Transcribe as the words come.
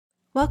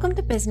Welcome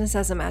to Business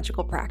as a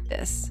Magical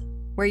Practice,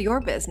 where your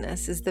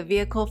business is the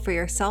vehicle for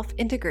your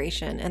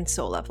self-integration and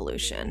soul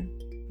evolution.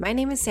 My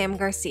name is Sam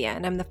Garcia,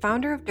 and I'm the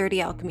founder of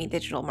Dirty Alchemy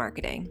Digital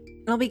Marketing.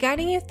 And I'll be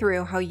guiding you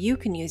through how you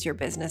can use your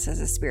business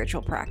as a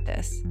spiritual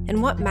practice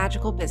and what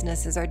magical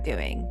businesses are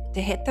doing to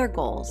hit their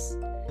goals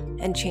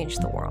and change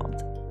the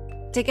world.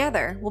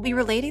 Together, we'll be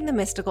relating the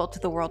mystical to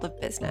the world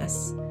of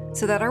business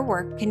so that our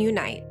work can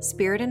unite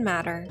spirit and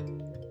matter,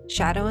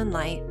 shadow and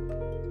light,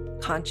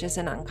 conscious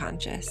and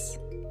unconscious.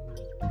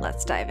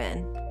 Let's dive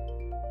in.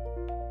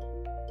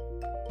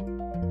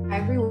 Hi,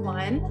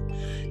 everyone.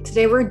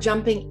 Today we're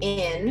jumping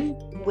in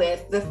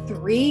with the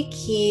 3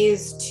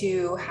 keys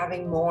to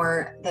having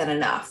more than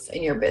enough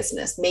in your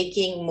business,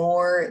 making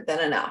more than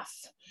enough.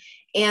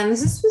 And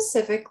this is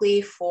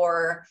specifically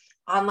for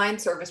online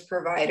service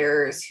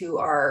providers who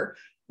are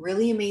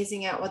really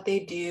amazing at what they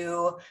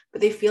do, but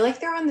they feel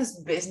like they're on this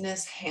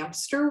business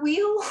hamster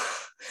wheel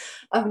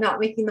of not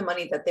making the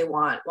money that they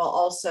want, while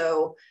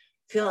also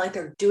feeling like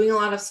they're doing a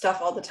lot of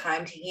stuff all the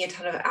time, taking a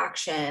ton of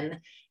action,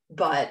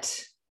 but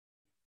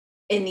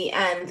in the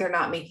end, they're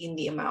not making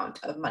the amount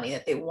of money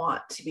that they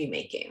want to be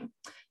making.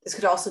 This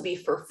could also be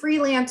for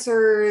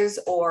freelancers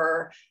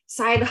or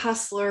side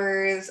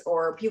hustlers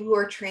or people who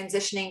are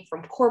transitioning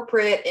from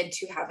corporate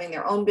into having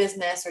their own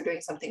business or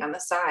doing something on the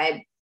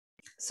side.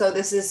 So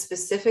this is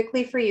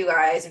specifically for you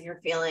guys if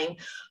you're feeling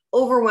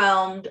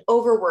overwhelmed,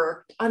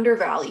 overworked,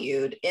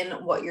 undervalued in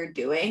what you're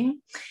doing,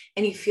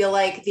 and you feel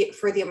like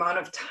for the amount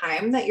of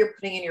time that you're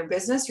putting in your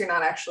business, you're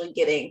not actually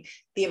getting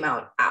the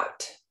amount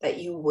out that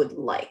you would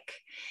like.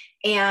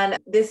 And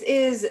this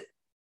is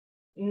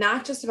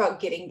not just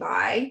about getting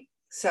by.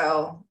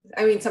 So,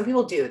 I mean, some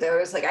people do. They're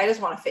just like, I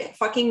just want to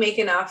fucking make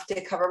enough to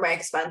cover my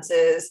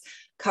expenses,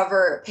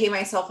 pay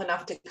myself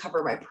enough to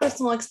cover my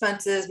personal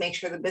expenses, make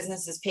sure the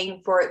business is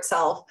paying for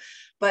itself.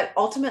 But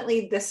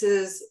ultimately, this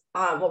is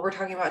what we're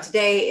talking about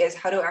today, is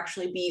how to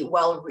actually be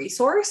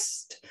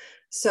well-resourced.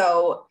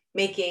 So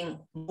making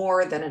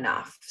more than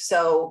enough.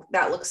 So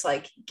that looks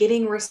like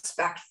getting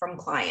respect from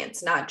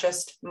clients, not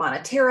just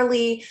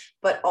monetarily,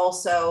 but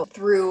also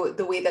through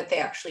the way that they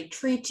actually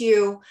treat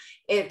you.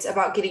 It's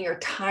about getting your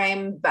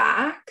time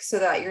back so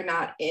that you're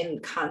not in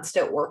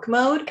constant work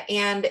mode.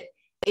 And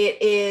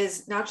it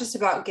is not just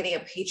about getting a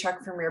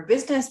paycheck from your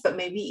business, but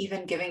maybe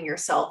even giving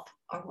yourself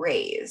a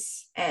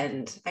raise.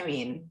 And I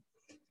mean,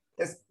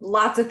 there's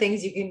lots of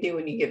things you can do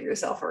when you give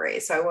yourself a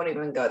raise, so I won't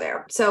even go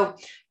there. So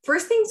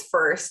first things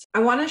first, I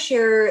want to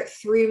share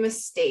 3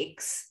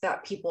 mistakes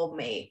that people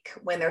make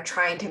when they're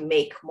trying to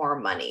make more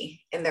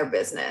money in their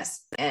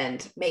business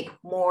and make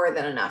more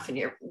than enough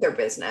in their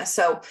business.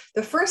 So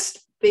the first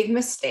big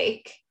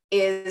mistake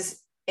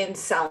is in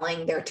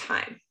selling their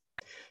time.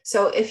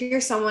 So if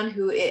you're someone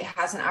who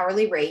has an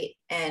hourly rate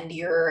and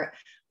you're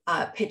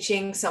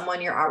pitching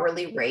someone your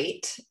hourly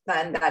rate,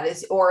 then that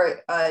is,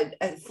 or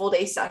a full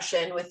day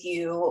session with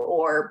you,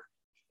 or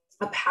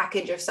a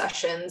package of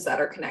sessions that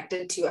are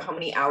connected to how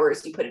many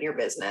hours you put in your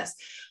business,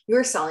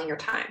 you're selling your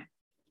time.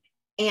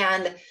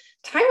 And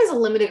time is a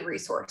limited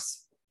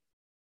resource.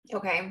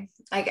 Okay.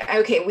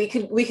 We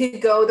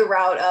could go the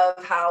route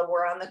of how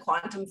we're on the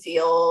quantum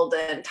field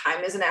and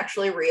time isn't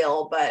actually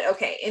real, but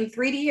okay, in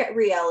 3D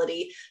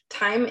reality,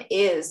 time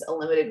is a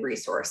limited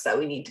resource that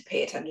we need to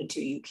pay attention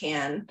to. You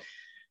can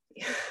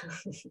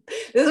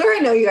this is where I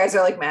know you guys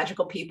are like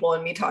magical people,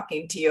 and me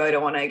talking to you, I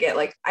don't want to get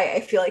like,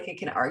 I feel like I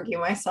can argue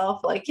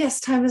myself like,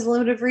 yes, time is a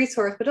limited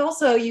resource, but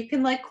also you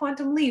can like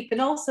quantum leap, and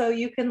also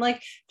you can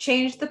like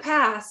change the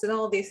past and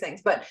all of these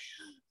things. But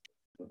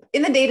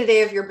in the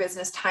day-to-day of your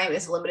business, time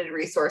is a limited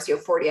resource. You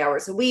have 40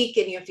 hours a week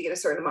and you have to get a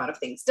certain amount of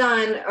things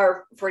done,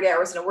 or 40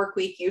 hours in a work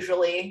week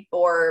usually,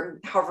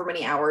 or however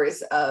many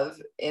hours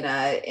in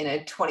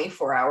a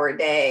 24-hour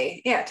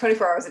day. Yeah,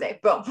 24 hours a day.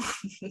 Boom.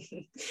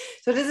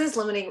 So it is this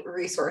limiting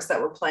resource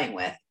that we're playing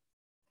with.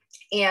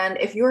 And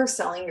if you're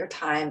selling your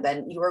time,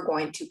 then you are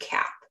going to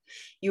cap.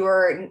 You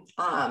are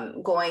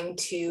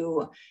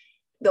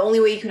the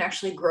only way you can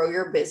actually grow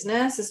your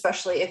business,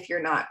 especially if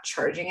you're not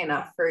charging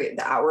enough for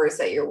the hours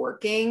that you're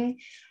working,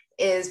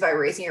 is by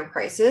raising your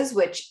prices,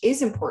 which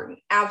is important,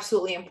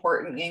 absolutely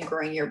important in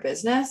growing your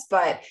business.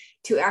 But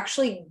to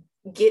actually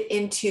get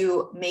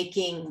into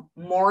making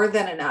more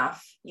than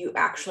enough, you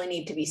actually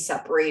need to be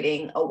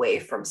separating away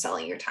from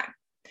selling your time.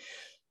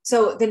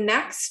 So the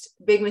next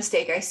big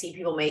mistake I see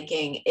people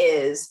making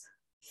is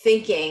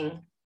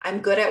thinking, I'm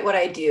good at what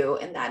I do,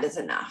 and that is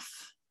enough.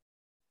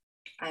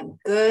 I'm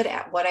good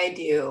at what I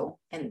do,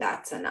 and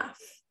that's enough.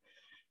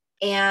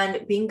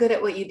 And being good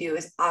at what you do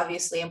is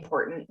obviously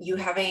important. You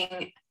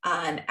having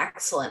an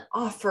excellent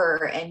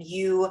offer and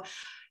you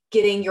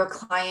getting your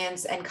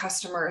clients and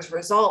customers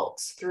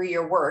results through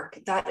your work,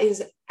 that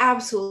is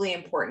absolutely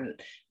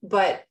important.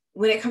 But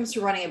when it comes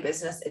to running a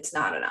business, it's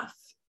not enough.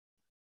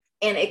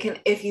 And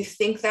if you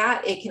think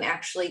that, it can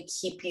actually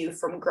keep you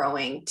from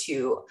growing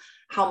to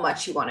how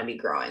much you want to be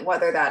growing,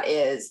 whether that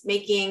is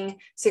making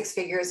 6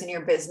 figures in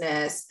your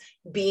business,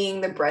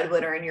 being the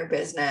breadwinner in your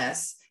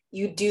business.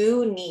 You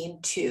do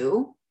need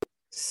to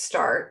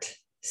start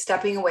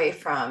stepping away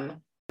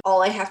from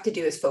all I have to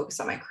do is focus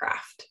on my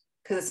craft,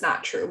 because it's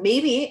not true.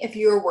 Maybe if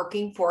you're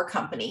working for a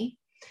company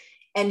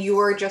and you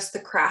are just the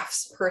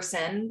crafts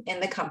person in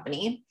the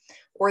company,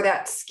 or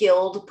that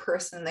skilled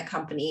person in the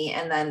company,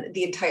 and then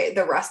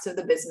the rest of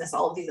the business,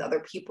 all of these other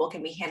people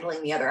can be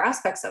handling the other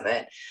aspects of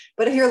it.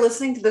 But if you're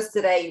listening to this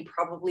today, you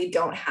probably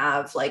don't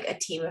have like a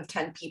team of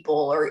 10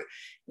 people, or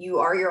you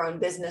are your own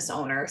business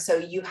owner. So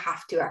you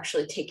have to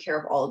actually take care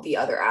of all of the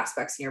other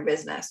aspects in your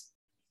business.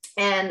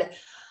 And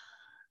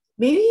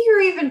maybe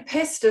you're even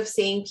pissed of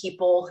seeing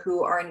people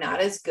who are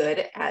not as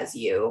good as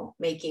you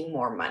making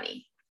more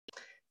money.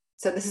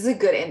 So this is a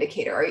good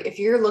indicator. If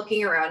you're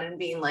looking around and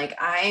being like,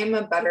 I'm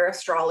a better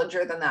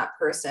astrologer than that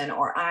person,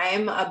 or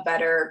I'm a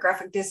better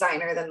graphic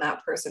designer than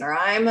that person, or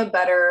I'm a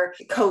better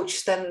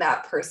coach than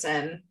that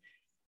person,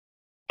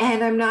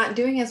 and I'm not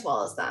doing as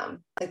well as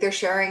them. Like they're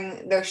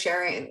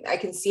sharing, I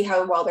can see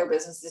how well their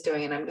business is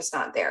doing and I'm just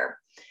not there.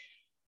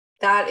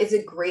 That is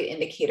a great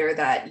indicator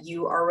that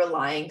you are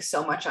relying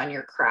so much on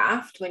your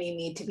craft when you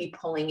need to be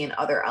pulling in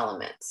other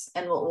elements.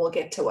 And we'll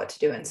get to what to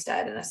do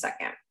instead in a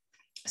second.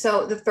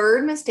 So the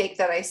third mistake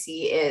that I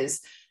see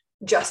is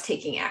just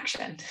taking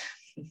action.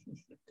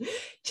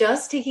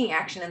 Just taking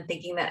action and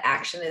thinking that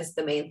action is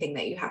the main thing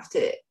that you have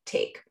to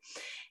take.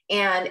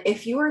 And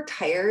if you are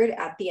tired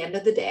at the end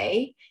of the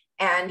day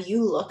and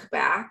you look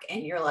back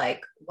and you're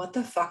like, what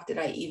the fuck did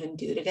I even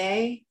do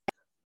today?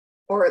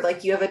 Or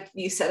like you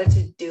set a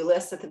to-do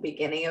list at the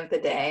beginning of the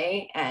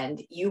day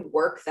and you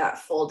work that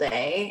full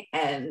day.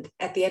 And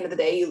at the end of the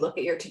day, you look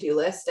at your to-do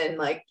list and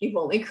like, you've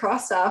only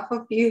crossed off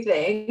a few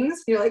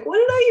things. You're like, what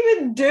did I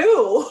even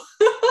do?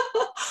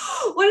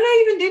 What did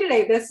I even do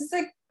today? This is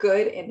a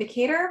good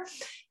indicator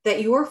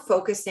that you are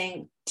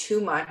focusing too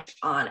much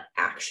on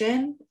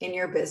action in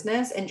your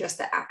business and just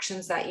the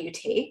actions that you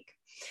take.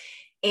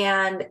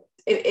 And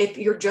if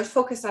you're just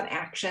focused on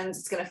actions,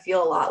 it's going to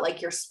feel a lot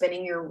like you're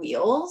spinning your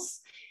wheels.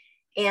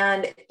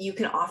 And you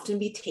can often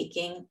be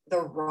taking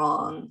the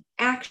wrong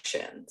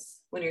actions.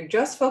 When you're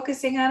just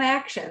focusing on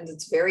actions,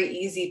 it's very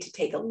easy to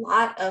take a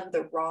lot of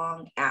the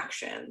wrong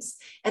actions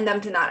and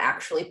them to not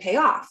actually pay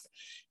off.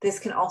 This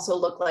can also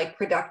look like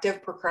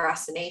productive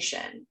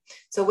procrastination.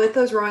 So with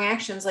those wrong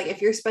actions, like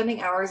if you're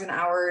spending hours and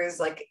hours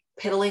like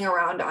piddling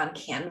around on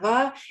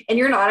Canva and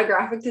you're not a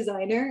graphic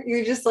designer,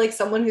 you're just like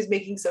someone who's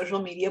making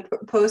social media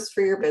posts for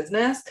your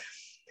business,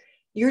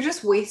 you're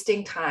just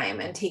wasting time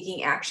and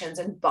taking actions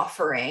and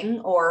buffering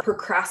or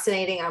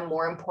procrastinating on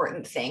more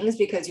important things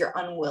because you're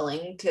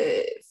unwilling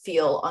to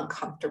feel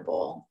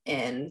uncomfortable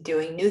in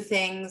doing new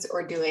things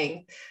or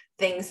doing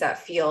things that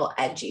feel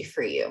edgy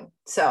for you.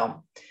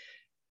 So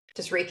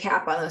just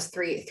recap on those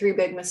three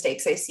big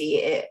mistakes I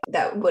see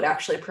that would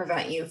actually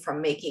prevent you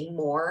from making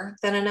more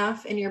than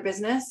enough in your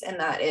business. And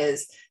that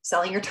is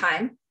selling your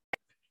time,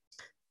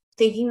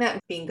 thinking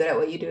that being good at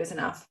what you do is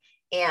enough,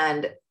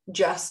 and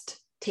just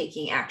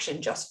taking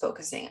action, just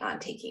focusing on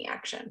taking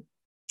action.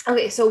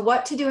 Okay, so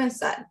what to do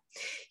instead?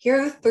 Here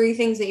are the 3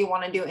 things that you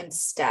want to do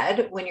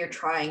instead when you're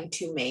trying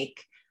to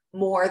make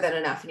more than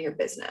enough in your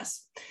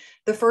business.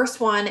 The first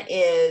one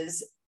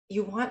is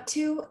you want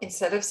to,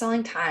 instead of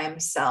selling time,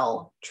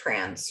 sell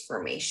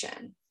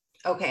transformation.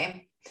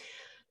 Okay,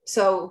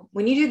 so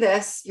when you do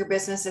this, your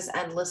business is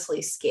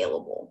endlessly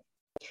scalable.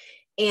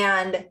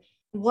 And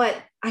what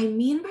I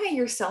mean by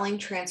you're selling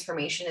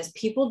transformation is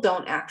people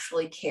don't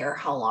actually care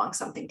how long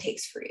something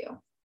takes for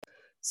you.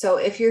 So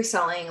if you're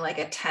selling like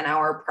a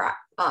 10-hour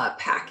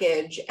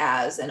package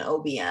as an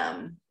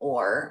OBM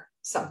or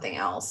something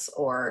else,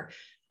 or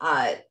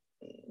 10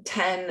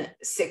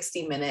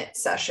 60-minute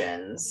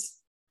sessions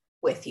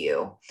with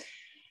you,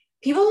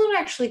 people don't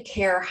actually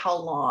care how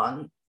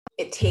long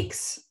it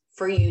takes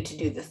for you to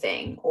do the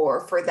thing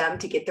or for them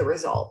to get the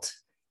result.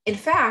 In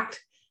fact,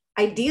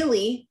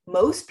 ideally,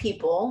 most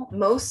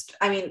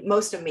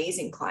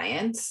amazing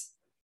clients,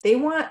 they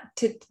want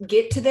to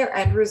get to their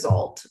end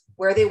result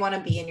where they want to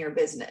be in your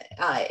business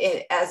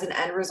as an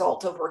end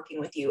result of working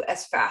with you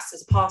as fast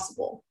as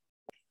possible.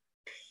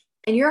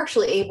 And you're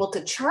actually able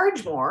to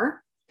charge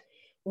more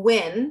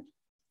when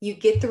you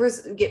get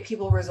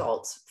people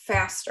results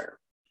faster.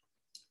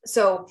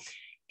 So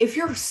if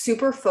you're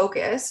super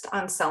focused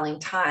on selling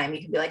time,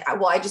 you can be like,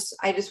 well, I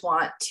just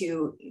want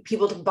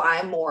people to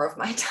buy more of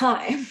my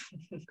time.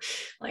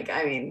 What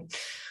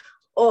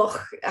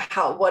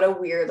a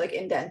weird, like,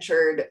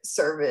 indentured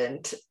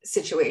servant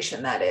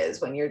situation that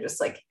is when you're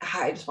just like,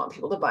 I just want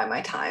people to buy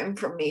my time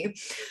from me.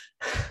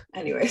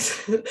 Anyways,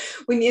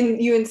 when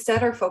you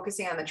instead are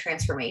focusing on the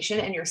transformation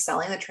and you're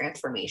selling the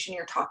transformation,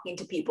 you're talking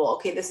to people,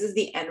 okay, this is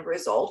the end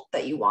result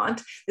that you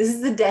want. This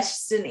is the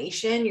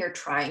destination you're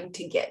trying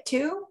to get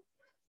to.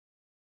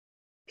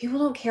 People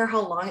don't care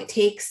how long it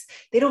takes.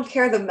 They don't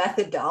care the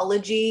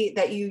methodology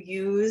that you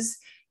use.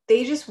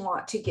 They just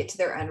want to get to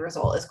their end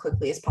result as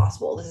quickly as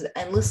possible. This is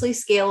endlessly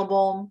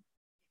scalable.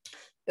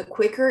 The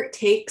quicker it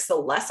takes, the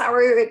less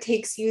hour it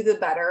takes you, the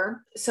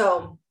better.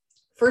 So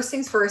first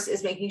things first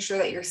is making sure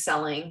that you're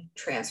selling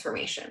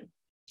transformation.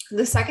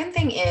 The second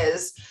thing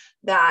is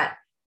that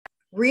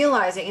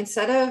realizing,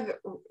 instead of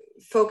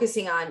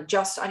focusing on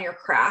just on your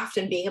craft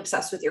and being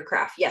obsessed with your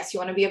craft. Yes, you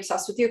want to be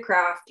obsessed with your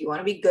craft. You want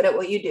to be good at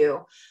what you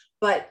do,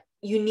 but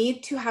you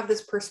need to have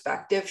this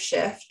perspective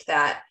shift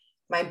that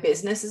my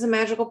business is a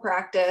magical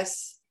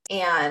practice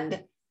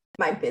and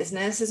my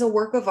business is a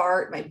work of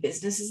art. My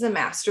business is a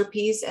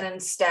masterpiece. And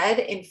instead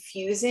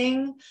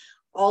infusing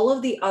all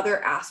of the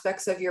other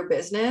aspects of your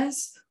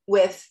business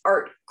with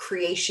art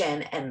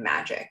creation and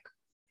magic.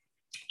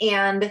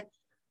 And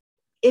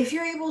if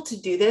you're able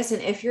to do this,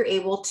 and if you're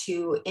able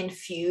to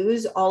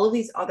infuse all of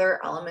these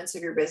other elements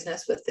of your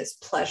business with this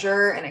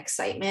pleasure and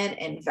excitement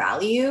and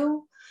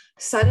value,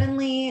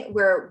 suddenly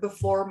where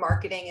before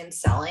marketing and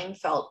selling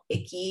felt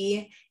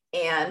icky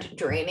and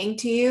draining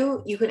to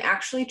you, you can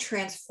actually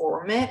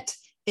transform it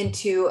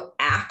into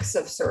acts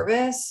of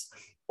service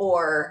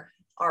or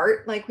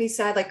art, like we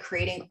said, like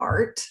creating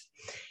art.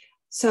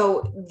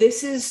 So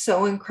this is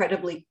so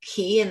incredibly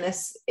key. And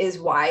this is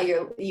why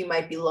you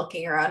might be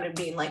looking around and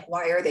being like,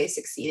 why are they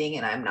succeeding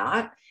and I'm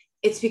not?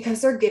 It's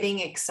because they're getting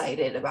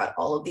excited about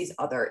all of these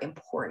other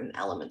important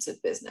elements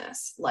of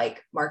business,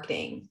 like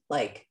marketing,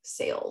 like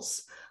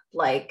sales,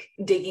 like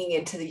digging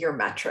into your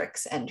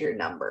metrics and your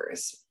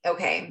numbers.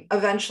 Okay.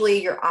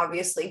 Eventually you're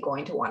obviously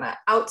going to want to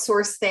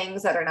outsource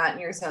things that are not in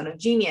your zone of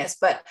genius.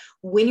 But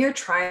when you're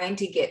trying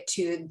to get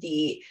to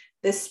the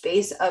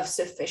space of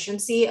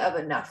sufficiency, of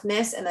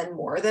enoughness, and then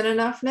more than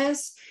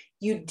enoughness,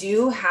 you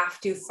do have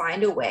to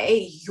find a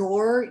way,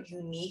 your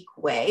unique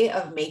way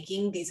of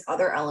making these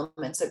other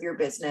elements of your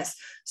business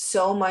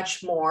so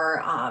much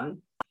more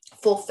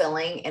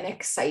fulfilling and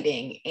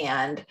exciting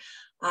and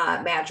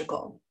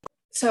magical.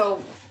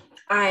 So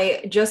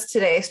I just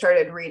today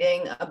started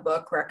reading a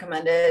book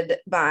recommended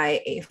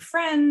by a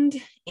friend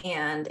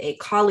and a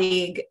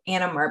colleague,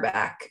 Anna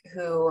Marbeck,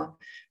 who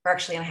we're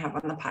actually going to have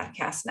on the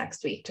podcast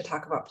next week to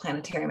talk about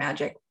planetary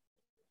magic.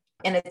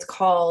 And it's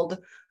called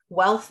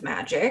Wealth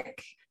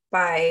Magic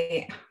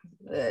by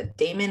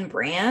Damon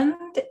Brand.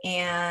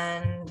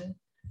 And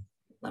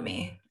let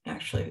me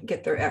actually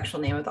get the actual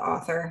name of the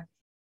author.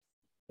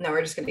 No,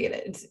 we're just going to get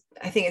it.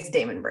 I think it's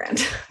Damon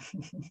Brand.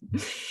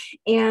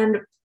 And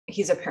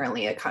he's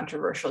apparently a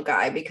controversial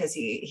guy because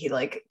he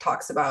like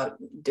talks about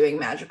doing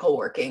magical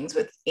workings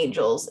with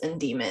angels and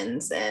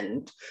demons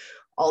and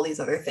all these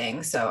other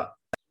things. So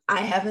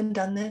I haven't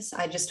done this.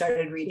 I just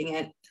started reading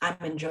it. I'm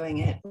enjoying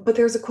it. But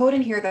there's a quote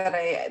in here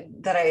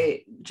that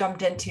I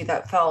jumped into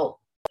that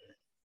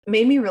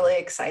made me really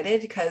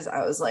excited because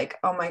I was like,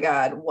 oh my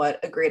God,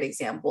 what a great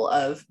example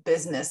of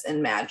business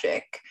and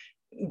magic,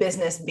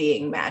 business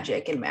being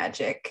magic and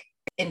magic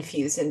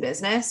infused in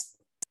business.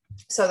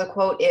 So the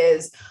quote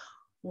is,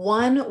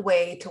 one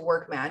way to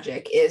work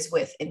magic is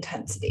with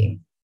intensity.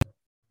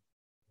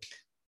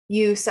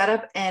 You set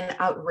up an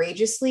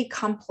outrageously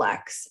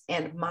complex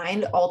and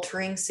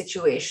mind-altering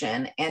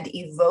situation and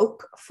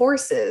evoke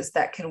forces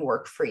that can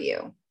work for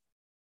you.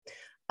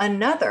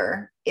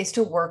 Another is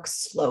to work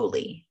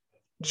slowly,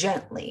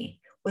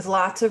 gently, with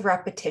lots of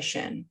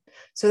repetition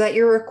so that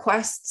your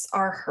requests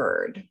are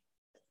heard.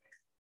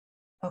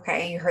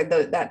 Okay, you heard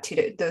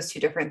those two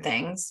different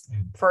things.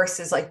 First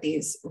is like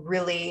these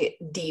really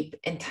deep,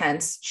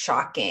 intense,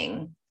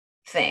 shocking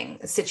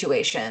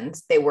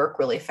situations. They work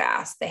really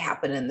fast. They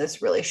happen in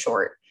this really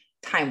short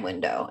time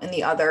window. And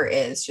the other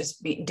is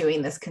just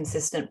doing this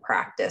consistent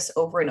practice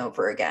over and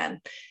over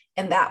again,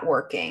 and that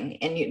working,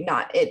 and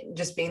it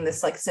just being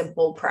this like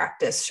simple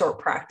practice, short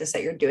practice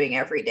that you're doing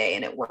every day,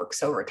 and it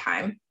works over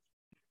time.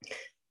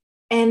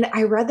 And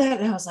I read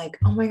that and I was like,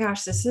 oh my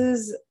gosh, this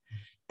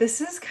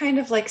is kind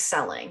of like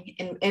selling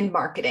in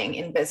marketing,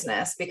 in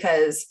business,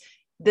 because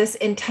this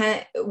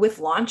intent with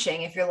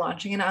launching, if you're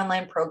launching an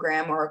online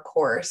program or a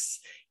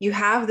course, you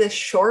have this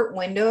short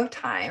window of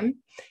time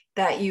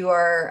that you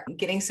are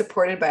getting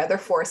supported by other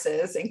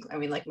forces. I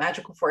mean, like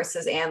magical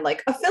forces and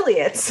like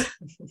affiliates.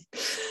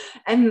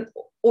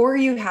 Or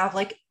you have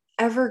like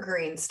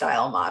evergreen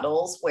style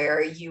models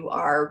where you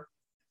are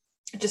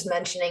just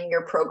mentioning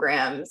your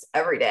programs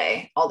every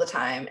day, all the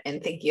time,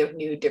 and thinking of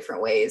new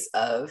different ways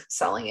of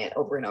selling it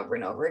over and over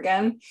and over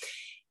again.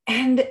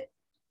 And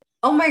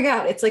oh my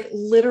God, it's like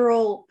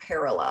literal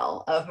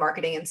parallel of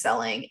marketing and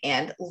selling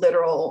and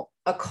literal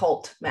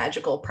occult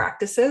magical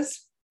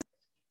practices.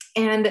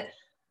 And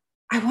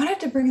I wanted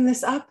to bring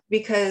this up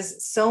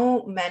because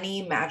so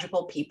many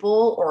magical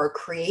people or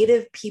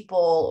creative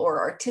people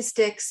or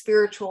artistic,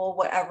 spiritual,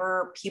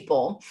 whatever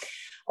people,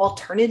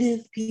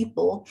 alternative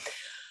people,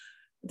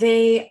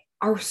 they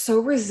are so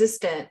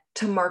resistant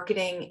to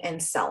marketing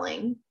and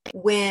selling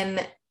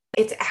when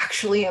it's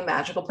actually a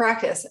magical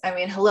practice. I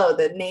mean, hello,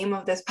 the name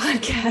of this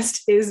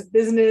podcast is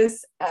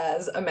Business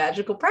as a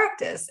Magical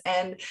Practice.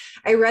 And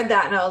I read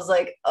that and I was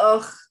like,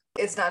 ugh,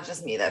 it's not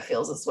just me that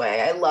feels this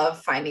way. I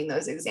love finding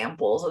those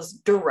examples, those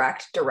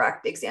direct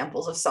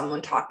examples of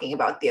someone talking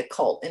about the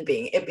occult and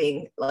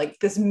being like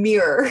this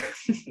mirror,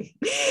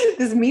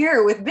 this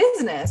mirror with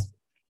business.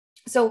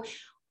 So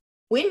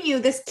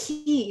this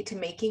key to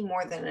making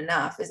more than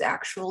enough is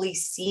actually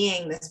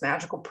seeing this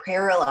magical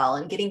parallel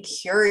and getting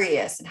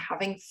curious and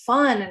having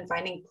fun and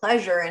finding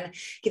pleasure and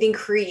getting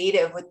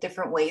creative with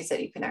different ways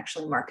that you can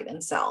actually market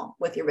and sell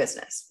with your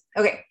business.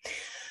 Okay,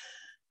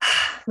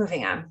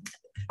 moving on.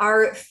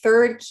 Our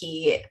third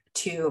key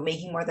to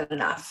making more than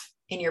enough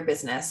in your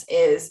business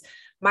is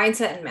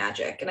mindset and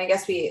magic. And I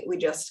guess we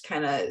just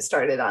kind of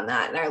started on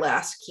that in our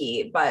last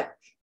key, but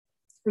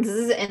this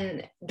is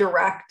in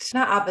direct,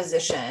 not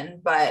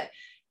opposition, but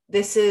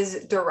this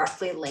is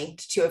directly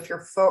linked to if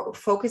you're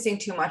focusing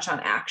too much on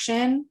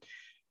action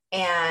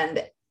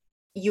and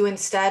you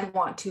instead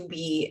want to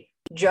be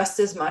just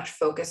as much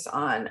focused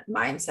on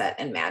mindset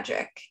and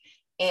magic.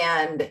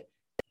 And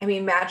I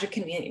mean, magic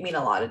can mean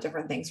a lot of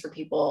different things for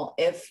people.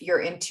 If you're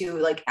into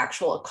like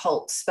actual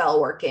occult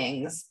spell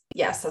workings,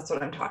 yes, that's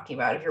what I'm talking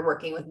about. If you're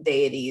working with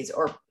deities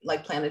or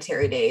like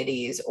planetary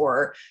deities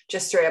or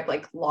just straight up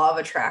like law of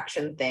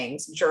attraction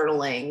things,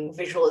 journaling,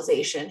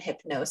 visualization,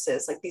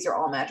 hypnosis, like these are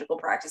all magical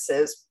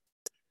practices.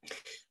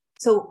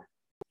 So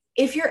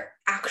if you're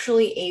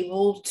actually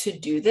able to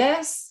do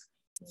this,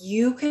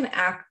 you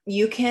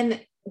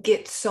can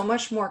get so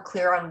much more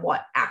clear on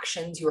what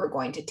actions you are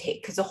going to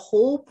take. Because the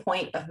whole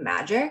point of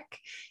magic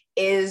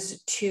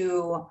is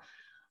to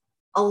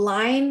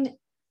align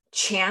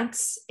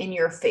chance in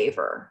your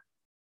favor.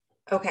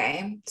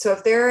 Okay. So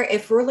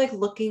if we're like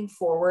looking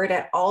forward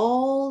at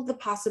all the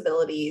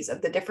possibilities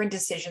of the different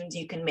decisions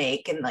you can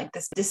make and like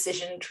this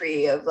decision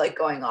tree of like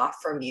going off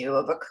from you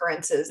of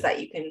occurrences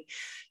that you can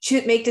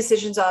make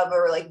decisions of,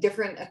 or like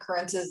different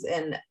occurrences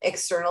in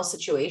external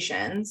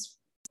situations,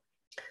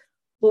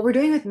 what we're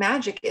doing with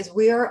magic is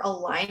we are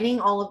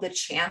aligning all of the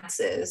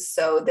chances.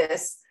 So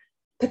this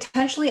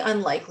potentially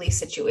unlikely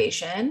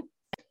situation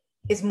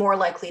is more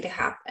likely to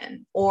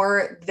happen,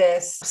 or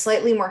this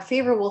slightly more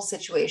favorable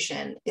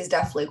situation is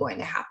definitely going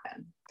to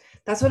happen.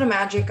 That's what a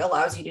magic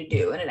allows you to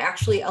do. And it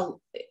actually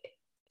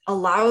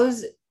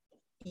allows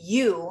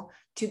you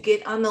to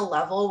get on the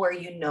level where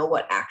you know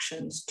what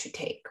actions to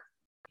take.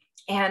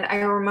 And I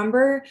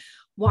remember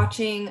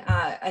watching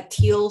a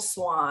Teal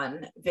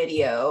Swan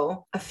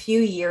video a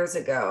few years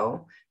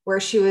ago where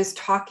she was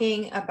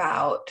talking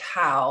about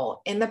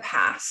how in the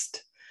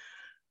past,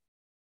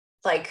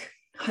 like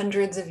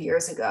hundreds of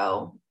years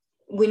ago,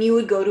 when you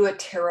would go to a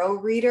tarot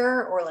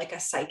reader or like a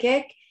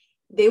psychic,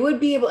 they would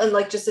be able, and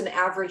like just an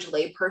average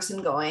lay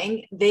person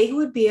going, they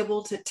would be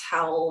able to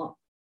tell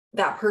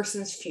that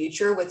person's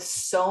future with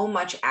so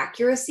much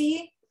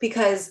accuracy,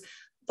 because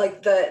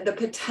like the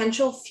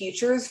potential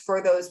futures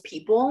for those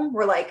people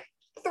were like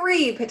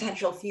 3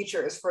 potential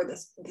futures for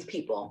these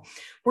people.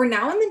 We're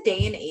now in the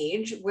day and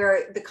age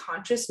where the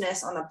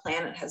consciousness on the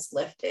planet has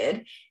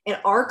lifted, and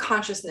our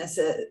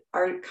consciousnesses,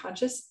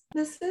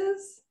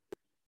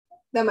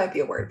 that might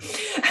be a word,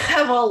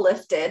 have all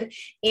lifted.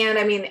 And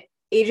I mean,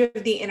 age of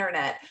the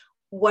internet,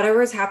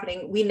 whatever is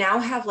happening, we now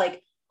have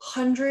like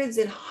hundreds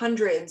and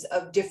hundreds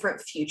of different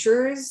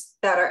futures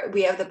that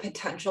we have the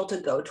potential to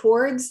go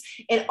towards.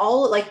 And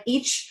all like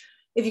each,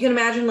 if you can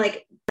imagine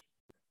like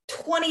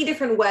 20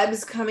 different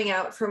webs coming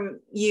out from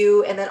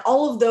you, and then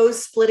all of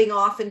those splitting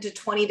off into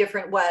 20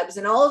 different webs,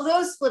 and all of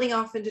those splitting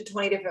off into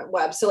 20 different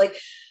webs. So like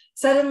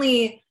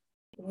suddenly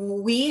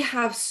we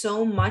have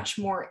so much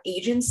more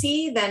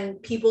agency than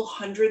people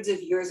hundreds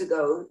of years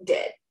ago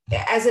did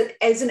as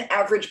an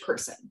average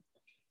person.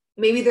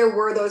 Maybe there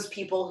were those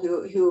people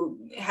who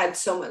had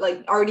so much,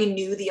 like already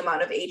knew the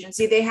amount of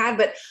agency they had,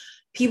 but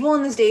people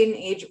in this day and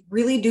age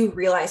really do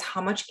realize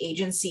how much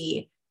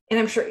agency, and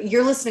I'm sure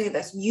you're listening to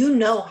this, you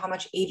know how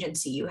much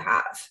agency you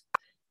have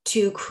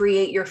to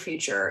create your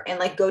future and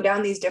like go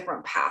down these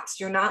different paths.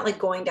 You're not like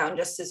going down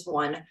just this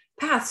one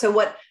path. So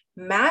what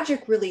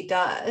magic really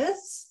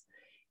does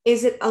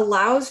is it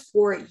allows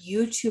for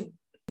you to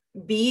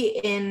be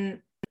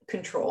in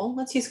control.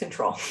 Let's use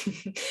control.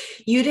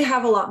 You to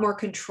have a lot more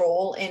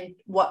control in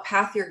what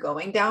path you're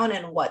going down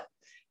and what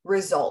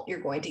result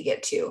you're going to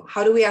get to.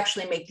 How do we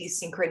actually make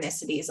these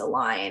synchronicities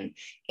align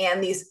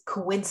and these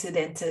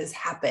coincidences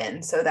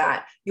happen so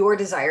that your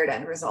desired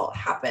end result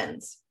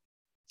happens?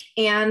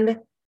 And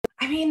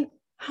I mean,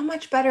 how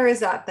much better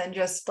is that than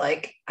just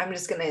like, I'm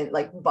just going to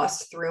like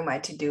bust through my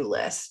to-do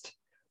list,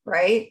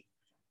 right?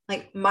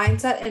 Like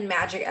mindset and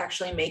magic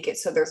actually make it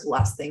so there's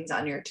less things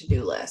on your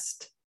to-do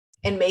list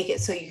and make it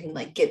so you can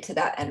like get to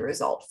that end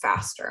result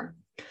faster.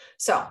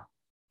 So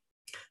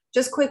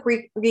just quick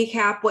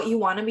recap what you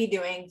want to be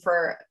doing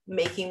for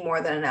making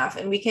more than enough.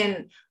 And we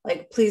can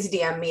like, please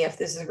DM me if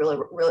this is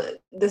really,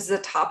 this is a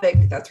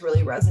topic that's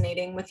really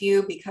resonating with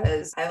you,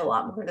 because I have a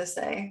lot more to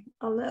say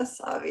on this,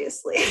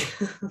 obviously.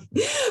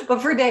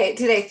 But for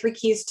today, 3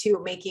 keys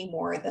to making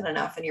more than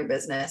enough in your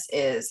business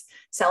is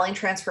selling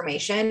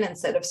transformation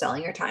instead of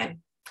selling your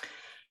time.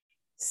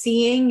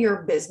 Seeing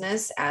your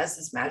business as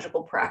this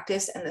magical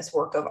practice and this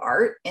work of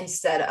art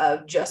instead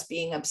of just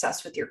being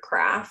obsessed with your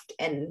craft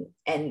and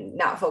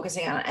not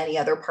focusing on any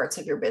other parts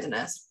of your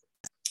business.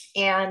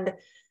 And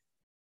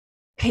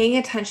paying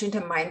attention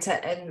to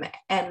mindset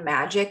and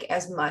magic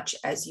as much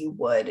as you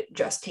would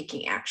just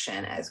taking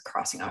action as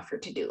crossing off your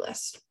to-do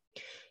list.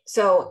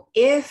 So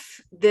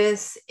if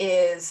this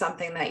is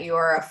something that you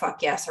are a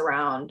fuck yes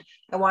around,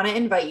 I want to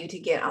invite you to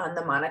get on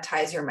the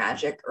Monetize Your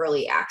Magic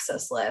early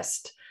access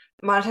list.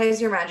 Monetize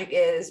Your Magic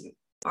is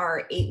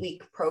our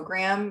 8-week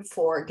program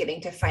for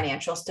getting to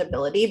financial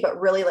stability, but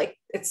really like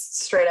it's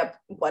straight up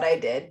what I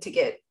did to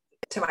get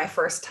to my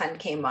first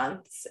 10K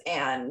months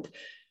and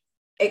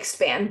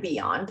expand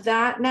beyond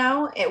that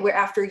now. And we're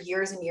after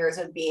years and years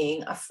of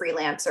being a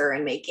freelancer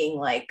and making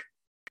like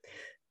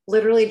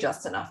literally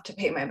just enough to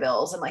pay my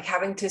bills and like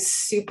having to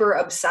super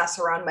obsess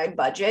around my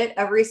budget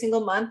every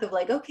single month of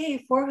like,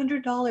 okay,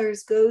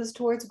 $400 goes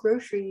towards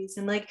groceries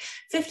and like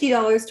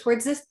 $50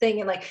 towards this thing.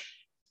 And like,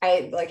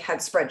 I like had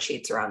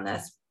spreadsheets around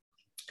this,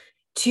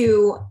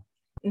 to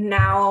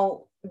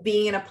now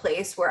being in a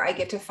place where I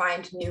get to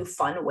find new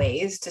fun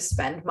ways to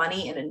spend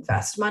money and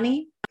invest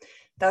money.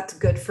 That's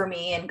good for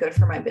me and good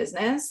for my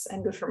business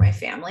and good for my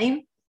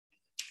family.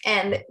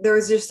 And there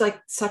was just like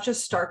such a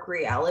stark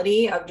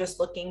reality of just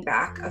looking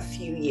back a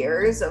few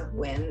years of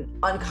when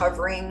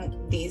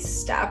uncovering these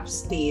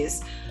steps,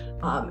 these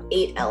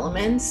 8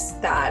 elements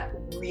that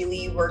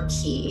really were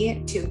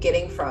key to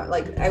getting from,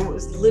 like, I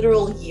was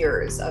literal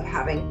years of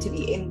having to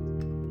be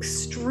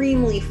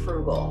extremely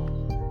frugal,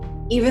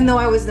 even though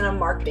I was in a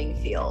marketing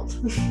field,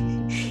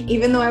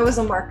 even though I was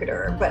a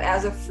marketer, but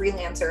as a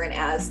freelancer and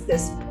as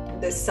this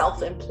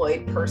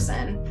self-employed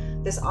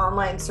person, this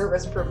online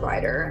service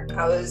provider,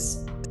 I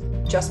was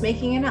just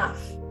making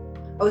enough.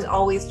 I was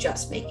always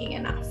just making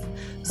enough.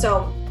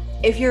 So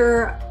if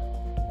you're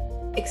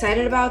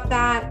excited about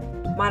that,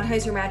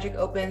 Monetize Your Magic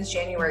opens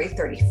January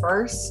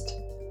 31st.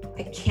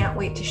 I can't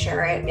wait to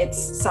share it.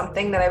 It's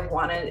something that I've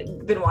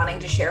been wanting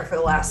to share for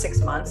the last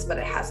 6 months, but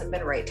it hasn't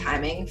been right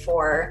timing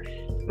for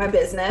my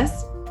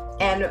business.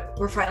 And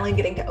we're finally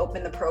getting to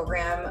open the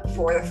program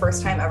for the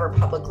first time ever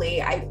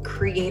publicly. I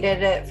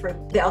created it for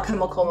the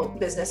Alchemical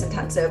Business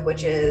Intensive,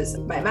 which is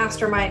my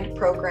mastermind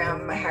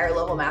program, my higher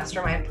level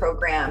mastermind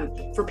program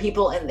for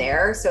people in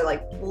there. So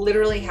like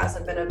literally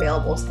hasn't been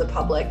available to the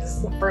public. This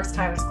is the first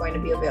time it's going to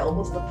be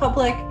available to the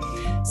public.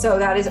 So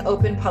that is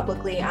open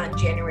publicly on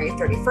January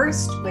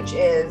 31st, which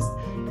is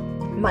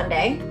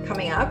Monday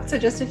coming up. So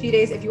just a few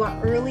days. If you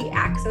want early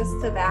access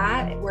to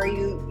that, where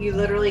you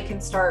literally can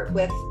start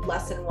with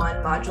lesson 1,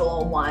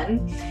 module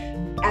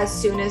 1, as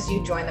soon as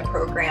you join the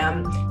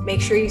program,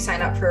 make sure you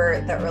sign up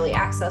for the early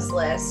access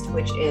list,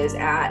 which is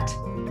at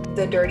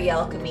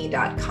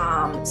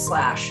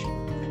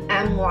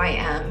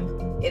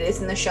thedirtyalchemy.com/MYM. It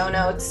is in the show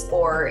notes,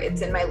 or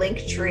it's in my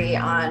link tree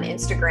on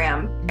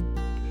Instagram.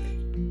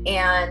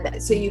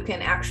 And so you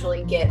can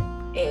actually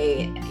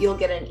you'll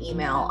get an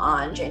email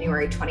on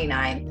January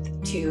 29th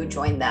to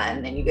join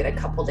then, and you get a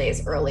couple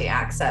days early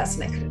access,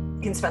 and it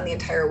can spend the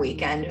entire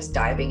weekend just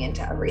diving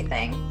into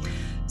everything.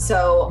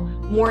 So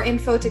more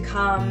info to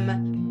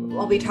come.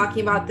 I'll be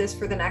talking about this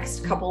for the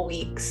next couple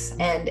weeks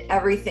and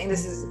everything.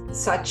 This is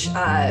such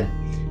a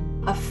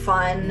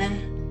fun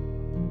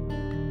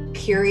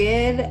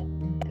period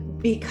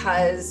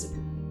because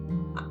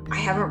I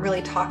haven't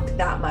really talked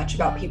that much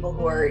about people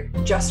who are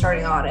just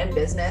starting out in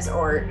business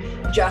or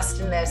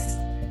just in this,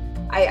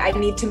 I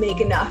need to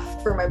make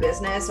enough for my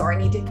business, or I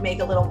need to make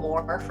a little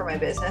more for my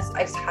business.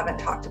 I just haven't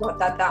talked about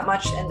that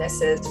much. And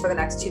this is for the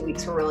next 2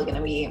 weeks, we're really going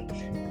to be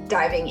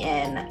diving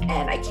in,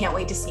 and I can't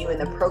wait to see you in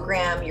the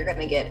program. You're going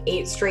to get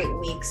 8 straight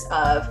weeks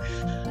of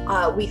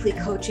weekly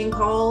coaching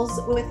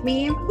calls with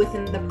me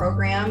within the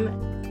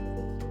program.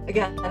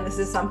 Again, this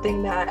is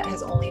something that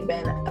has only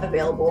been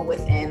available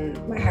within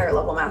my higher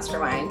level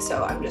mastermind.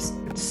 So I'm just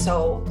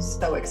so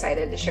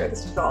excited to share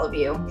this with all of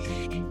you.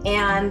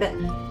 And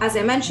as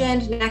I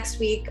mentioned, next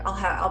week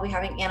I'll be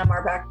having Anna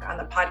Marbeck on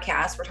the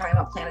podcast. We're talking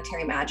about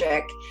planetary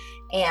magic,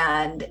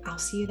 and I'll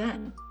see you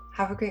then.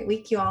 Have a great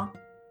week, you all.